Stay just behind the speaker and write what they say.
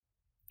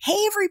Hey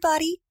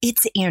everybody,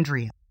 it's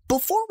Andrea.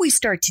 Before we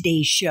start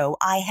today's show,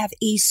 I have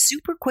a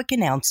super quick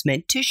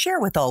announcement to share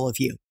with all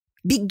of you.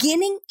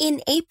 Beginning in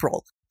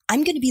April,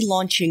 I'm going to be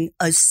launching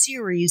a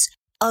series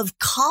of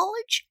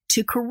college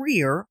to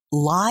career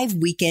live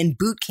weekend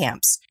boot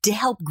camps to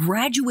help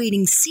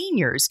graduating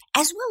seniors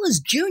as well as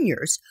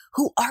juniors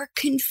who are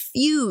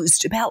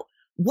confused about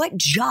what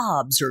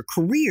jobs or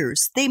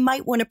careers they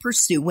might want to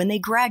pursue when they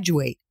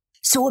graduate.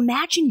 So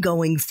imagine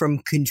going from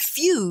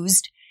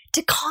confused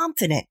to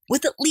confident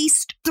with at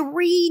least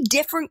 3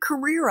 different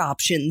career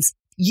options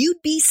you'd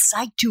be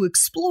psyched to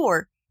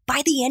explore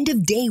by the end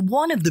of day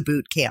 1 of the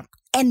boot camp.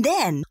 And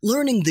then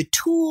learning the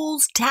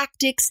tools,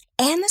 tactics,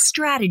 and the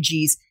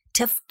strategies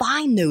to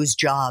find those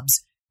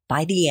jobs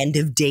by the end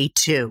of day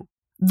 2.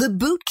 The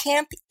boot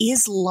camp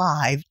is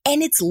live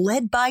and it's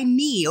led by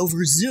me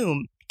over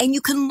Zoom. And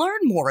you can learn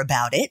more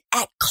about it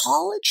at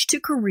College to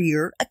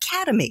Career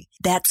Academy.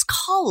 That's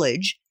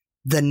college,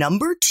 the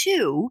number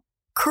 2,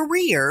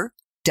 career.academy.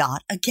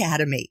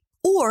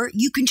 Or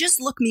you can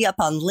just look me up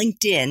on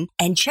LinkedIn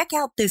and check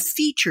out the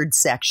featured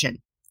section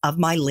of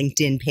my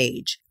LinkedIn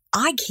page.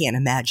 I can't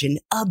imagine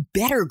a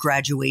better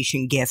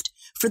graduation gift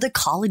for the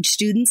college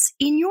students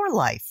in your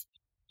life.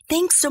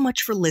 Thanks so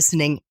much for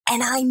listening,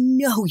 and I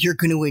know you're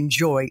going to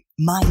enjoy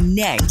my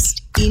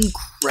next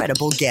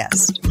incredible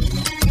guest.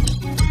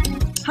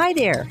 Hi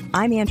there,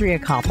 I'm Andrea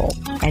Koppel,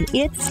 and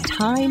it's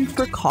time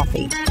for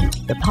Coffee,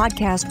 the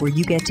podcast where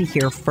you get to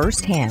hear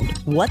firsthand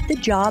what the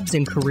jobs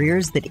and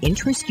careers that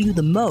interest you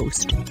the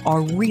most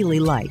are really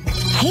like.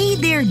 Hey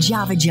there,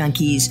 Java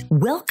Junkies.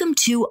 Welcome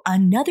to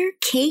another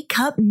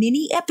K-Cup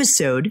mini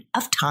episode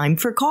of Time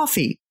for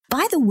Coffee.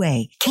 By the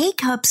way,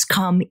 K-Cups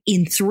come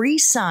in 3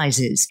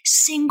 sizes,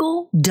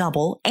 single,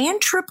 double, and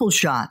triple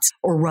shots,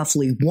 or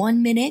roughly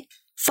 1 minute,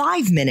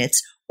 5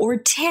 minutes, or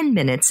 10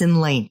 minutes in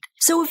length.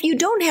 So if you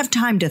don't have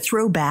time to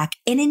throw back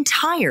an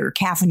entire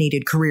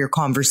caffeinated career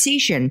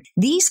conversation,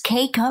 these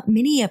K-Cup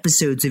mini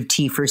episodes of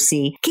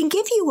T4C can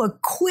give you a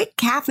quick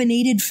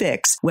caffeinated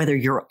fix, whether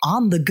you're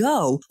on the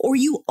go or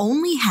you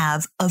only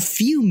have a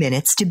few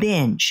minutes to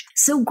binge.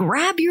 So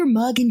grab your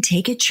mug and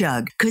take a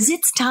chug, because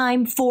it's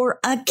time for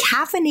a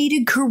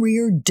caffeinated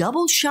career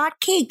double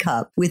shot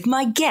K-Cup with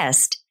my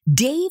guest,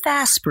 Dave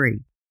Asprey.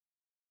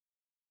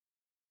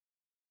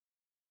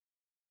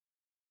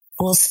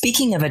 Well,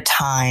 speaking of a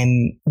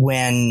time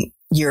when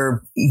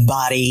your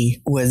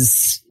body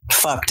was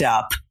fucked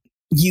up,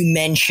 you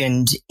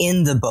mentioned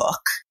in the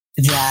book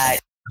that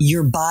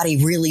your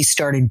body really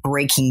started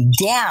breaking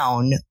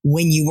down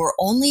when you were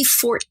only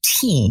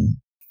 14.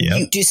 Yep.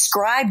 You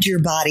described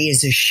your body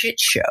as a shit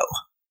show.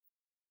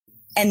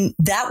 And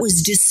that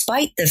was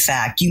despite the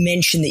fact you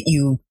mentioned that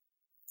you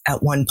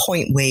at one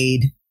point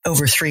weighed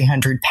over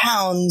 300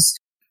 pounds.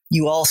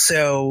 You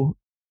also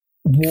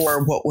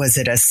wore, what was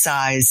it, a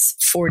size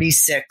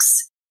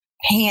 46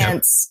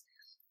 pants.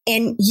 Yep.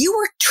 And you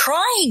were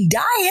trying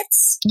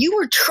diets. You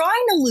were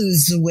trying to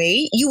lose the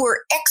weight. You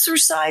were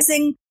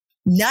exercising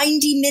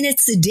 90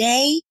 minutes a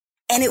day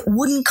and it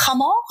wouldn't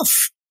come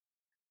off.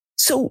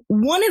 So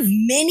one of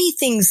many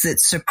things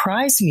that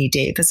surprised me,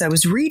 Dave, as I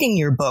was reading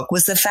your book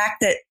was the fact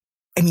that,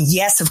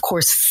 yes, of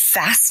course,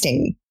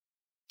 fasting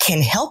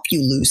can help you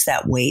lose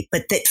that weight,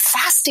 but that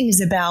fasting is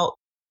about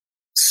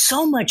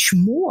so much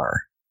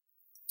more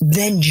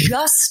than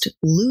just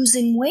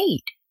losing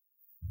weight.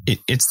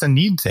 It's the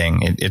need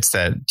thing. It's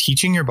that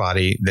teaching your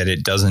body that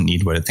it doesn't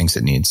need what it thinks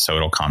it needs, so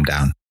it'll calm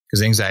down,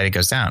 because anxiety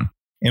goes down.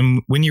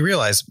 And when you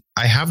realize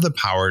I have the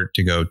power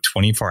to go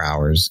 24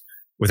 hours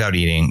without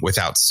eating,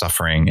 without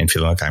suffering and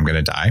feeling like I'm going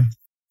to die,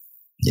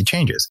 it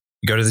changes.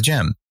 You go to the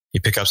gym,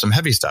 you pick up some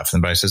heavy stuff,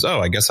 and the body says,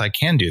 oh, I guess I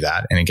can do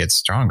that. And it gets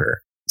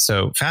stronger.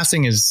 So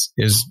fasting is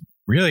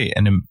really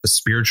a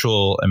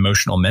spiritual,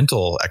 emotional,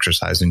 mental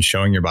exercise in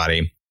showing your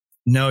body,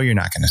 no, you're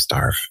not going to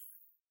starve.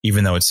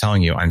 Even though it's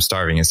telling you I'm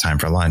starving, it's time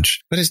for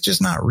lunch, but it's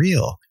just not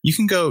real. You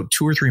can go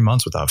 2 or 3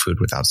 months without food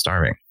without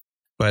starving.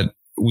 But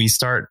we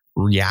start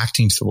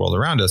reacting to the world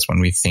around us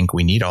when we think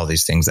we need all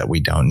these things that we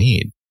don't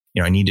need.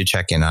 I need to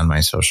check in on my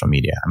social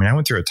media. I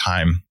went through a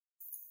time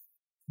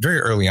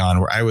very early on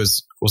where I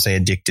was, we'll say,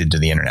 addicted to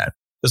the internet.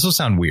 This will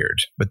sound weird,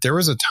 but there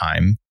was a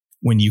time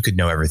when you could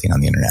know everything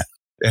on the internet.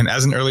 And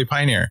as an early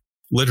pioneer,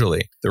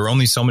 literally, there were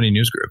only so many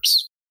news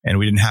groups and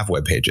we didn't have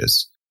web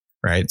pages.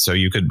 Right. So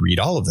you could read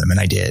all of them. And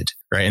I did.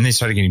 Right. And they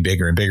started getting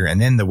bigger and bigger.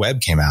 And then the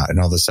web came out and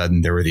all of a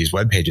sudden there were these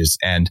web pages.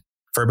 And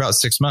for about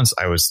 6 months,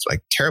 I was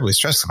like terribly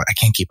stressed. I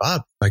can't keep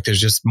up. Like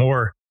there's just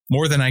more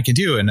than I can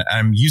do. And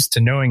I'm used to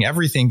knowing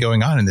everything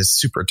going on in this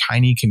super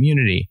tiny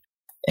community.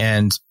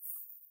 And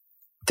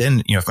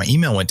then, if my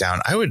email went down,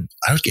 I would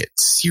get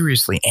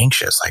seriously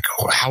anxious. Like,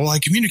 oh, how will I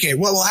communicate?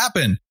 What will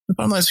happen?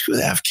 But I'm like, who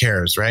the F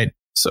cares? Right.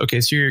 So, okay.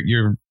 So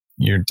you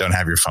don't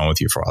have your phone with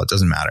you for a while. It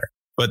doesn't matter.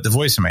 But the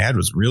voice in my head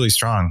was really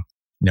strong.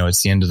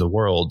 It's the end of the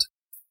world.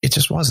 It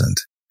just wasn't,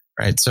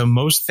 right? So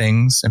most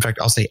things, in fact,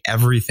 I'll say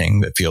everything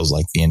that feels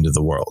like the end of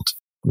the world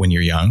when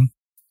you're young,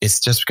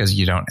 it's just because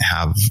you don't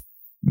have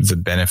the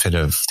benefit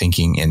of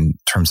thinking in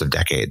terms of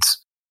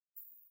decades,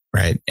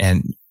 right?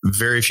 And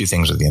very few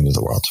things are the end of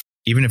the world.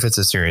 even if it's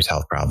a serious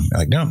health problem. You're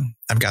like, no,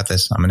 I've got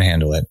this. I'm going to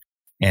handle it.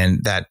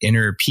 And that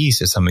inner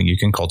peace is something you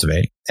can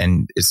cultivate.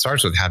 And it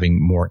starts with having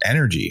more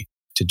energy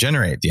to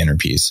generate the inner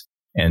peace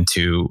and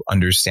to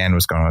understand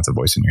what's going on with the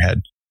voice in your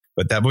head.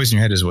 But that voice in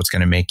your head is what's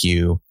going to make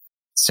you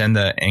send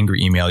the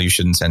angry email you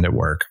shouldn't send at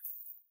work.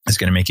 It's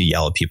going to make you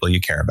yell at people you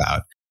care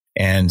about.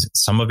 And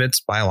some of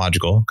it's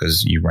biological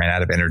because you ran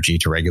out of energy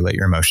to regulate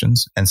your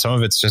emotions. And some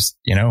of it's just,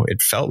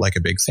 it felt like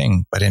a big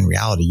thing, but in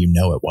reality,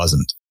 it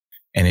wasn't.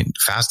 And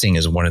fasting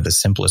is one of the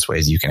simplest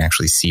ways you can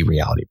actually see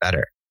reality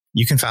better.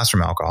 You can fast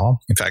from alcohol.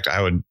 In fact,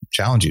 I would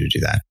challenge you to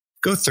do that.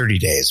 Go 30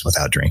 days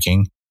without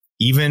drinking.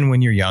 Even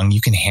when you're young, you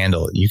can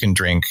handle it. You can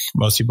drink.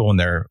 Most people, when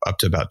they're up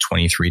to about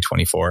 23,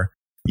 24,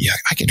 yeah,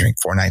 I can drink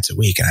 4 nights a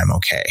week and I'm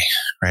okay,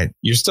 right?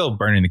 You're still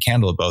burning the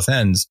candle at both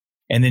ends.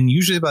 And then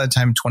usually by the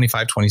time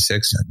 25,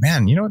 26,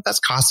 man, you know what? That's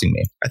costing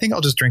me. I think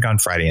I'll just drink on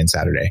Friday and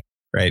Saturday,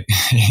 right?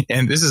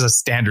 And this is a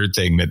standard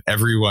thing that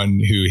everyone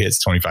who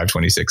hits 25,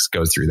 26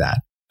 goes through that.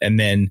 And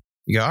then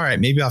you go, all right,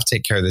 maybe I'll have to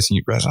take care of this. And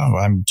you realize, oh,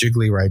 I'm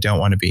jiggly where I don't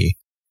want to be.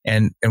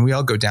 And we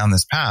all go down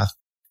this path.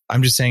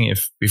 I'm just saying,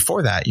 if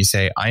before that you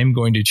say, I'm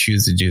going to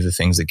choose to do the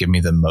things that give me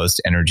the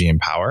most energy and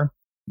power,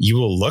 you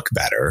will look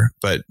better,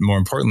 but more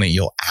importantly,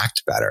 you'll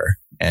act better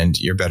and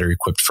you're better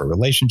equipped for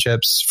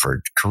relationships,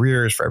 for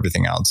careers, for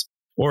everything else.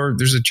 Or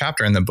there's a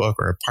chapter in the book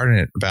or a part in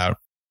it about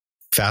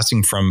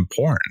fasting from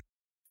porn,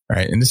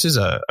 right? And this is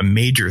a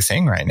major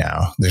thing right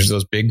now. There's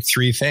those big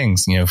 3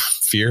 things,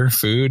 fear,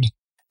 food,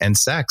 and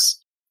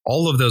sex.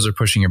 All of those are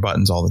pushing your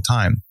buttons all the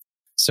time.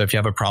 So if you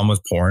have a problem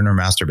with porn or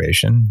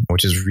masturbation,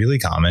 which is really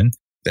common,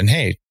 then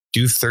hey,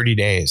 do 30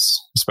 days,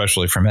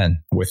 especially for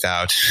men,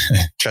 without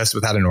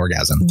an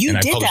orgasm. You and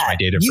did I published that. my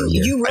data for a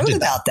year. You wrote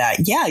about that.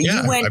 Yeah.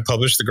 You went. I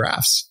published the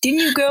graphs. Didn't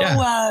you go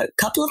a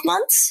couple of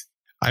months?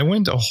 I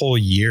went a whole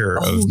year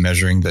of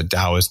measuring the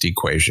Taoist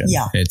equation.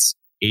 Yeah. It's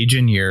age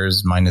in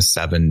years minus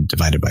 7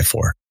 divided by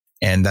 4.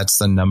 And that's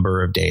the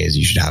number of days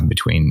you should have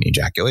between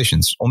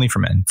ejaculations. Only for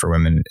men. For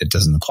women, it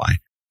doesn't apply.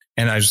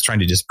 And I was just trying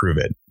to disprove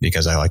it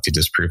because I like to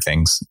disprove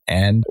things.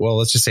 And well,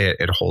 let's just say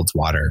it holds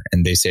water.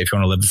 And they say if you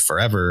want to live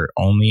forever,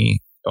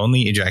 only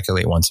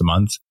ejaculate once a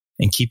month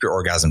and keep your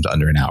orgasm to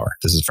under an hour.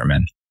 This is for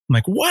men. I'm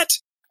like, what?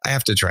 I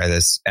have to try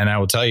this. And I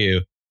will tell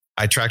you,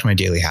 I tracked my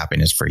daily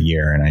happiness for a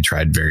year and I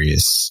tried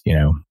various,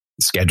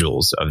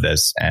 schedules of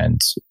this.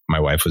 And my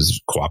wife was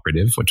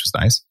cooperative, which was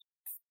nice.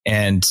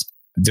 And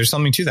there's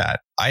something to that.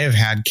 I have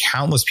had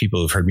countless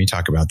people who've heard me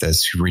talk about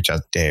this who reach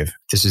out to Dave.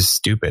 This is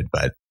stupid,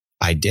 but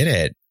I did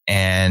it.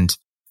 And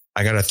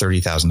I got a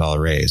 $30,000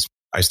 raise.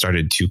 I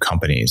started 2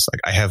 companies.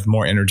 Like I have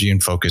more energy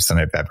and focus than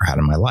I've ever had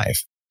in my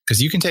life.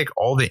 Because you can take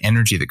all the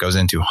energy that goes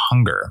into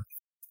hunger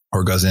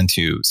or goes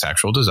into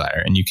sexual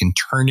desire and you can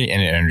turn it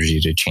into energy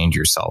to change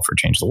yourself or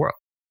change the world.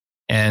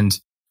 And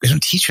they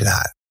don't teach you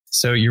that.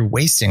 So you're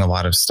wasting a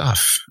lot of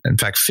stuff. In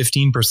fact,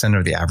 15%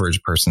 of the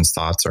average person's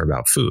thoughts are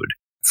about food.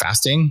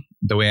 Fasting,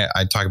 the way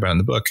I talk about it in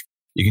the book,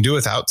 you can do it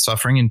without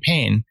suffering and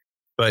pain,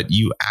 but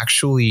you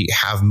actually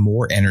have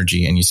more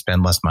energy and you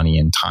spend less money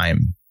and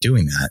time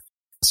doing that.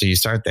 So you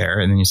start there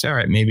and then you say, all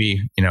right,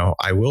 maybe,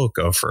 I will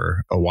go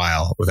for a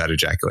while without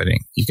ejaculating.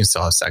 You can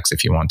still have sex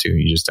if you want to.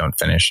 You just don't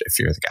finish if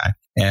you're the guy.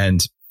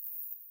 And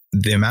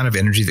the amount of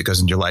energy that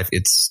goes into your life,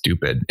 it's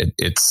stupid.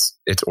 It's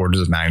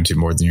orders of magnitude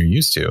more than you're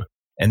used to.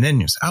 And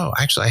then you say, oh,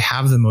 actually, I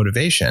have the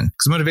motivation.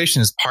 Because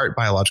motivation is part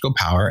biological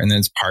power and then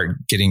it's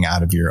part getting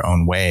out of your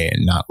own way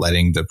and not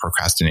letting the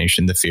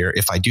procrastination, the fear,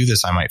 if I do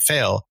this, I might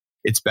fail.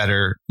 It's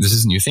better. This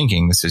isn't you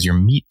thinking. This is your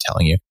meat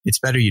telling you it's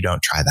better you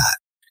don't try that.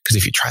 Because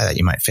if you try that,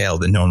 you might fail.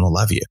 Then no one will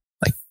love you.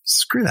 Like,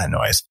 screw that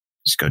noise.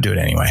 Just go do it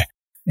anyway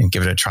and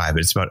give it a try.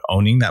 But it's about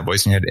owning that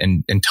voice in your head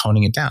and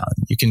toning it down.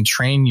 You can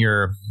train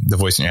the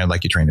voice in your head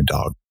like you train a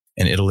dog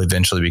and it'll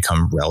eventually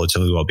become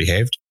relatively well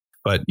behaved.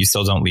 But you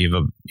still don't leave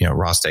a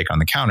raw steak on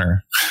the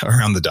counter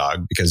around the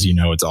dog because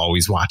it's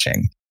always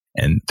watching.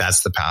 And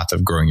that's the path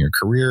of growing your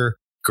career,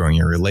 growing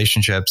your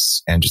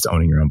relationships, and just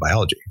owning your own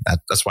biology.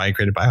 That's why I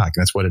created Biohacking.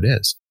 That's what it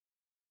is.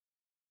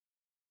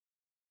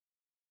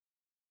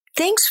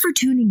 Thanks for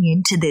tuning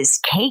in to this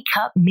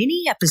K-Cup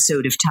mini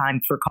episode of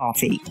Time for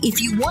Coffee. If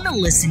you want to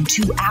listen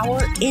to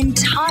our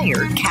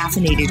entire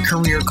caffeinated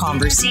career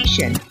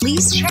conversation,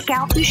 please check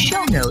out the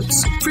show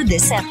notes for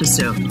this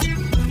episode.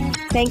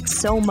 Thanks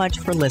so much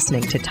for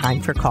listening to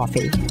Time for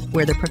Coffee,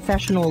 where the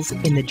professionals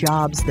in the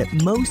jobs that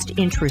most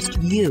interest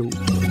you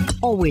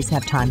always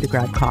have time to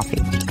grab coffee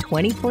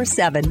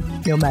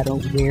 24/7, no matter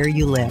where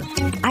you live.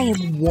 I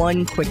have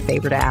one quick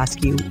favor to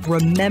ask you.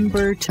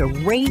 Remember to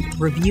rate,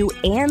 review,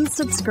 and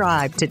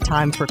subscribe to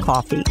Time for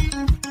Coffee.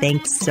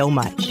 Thanks so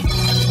much.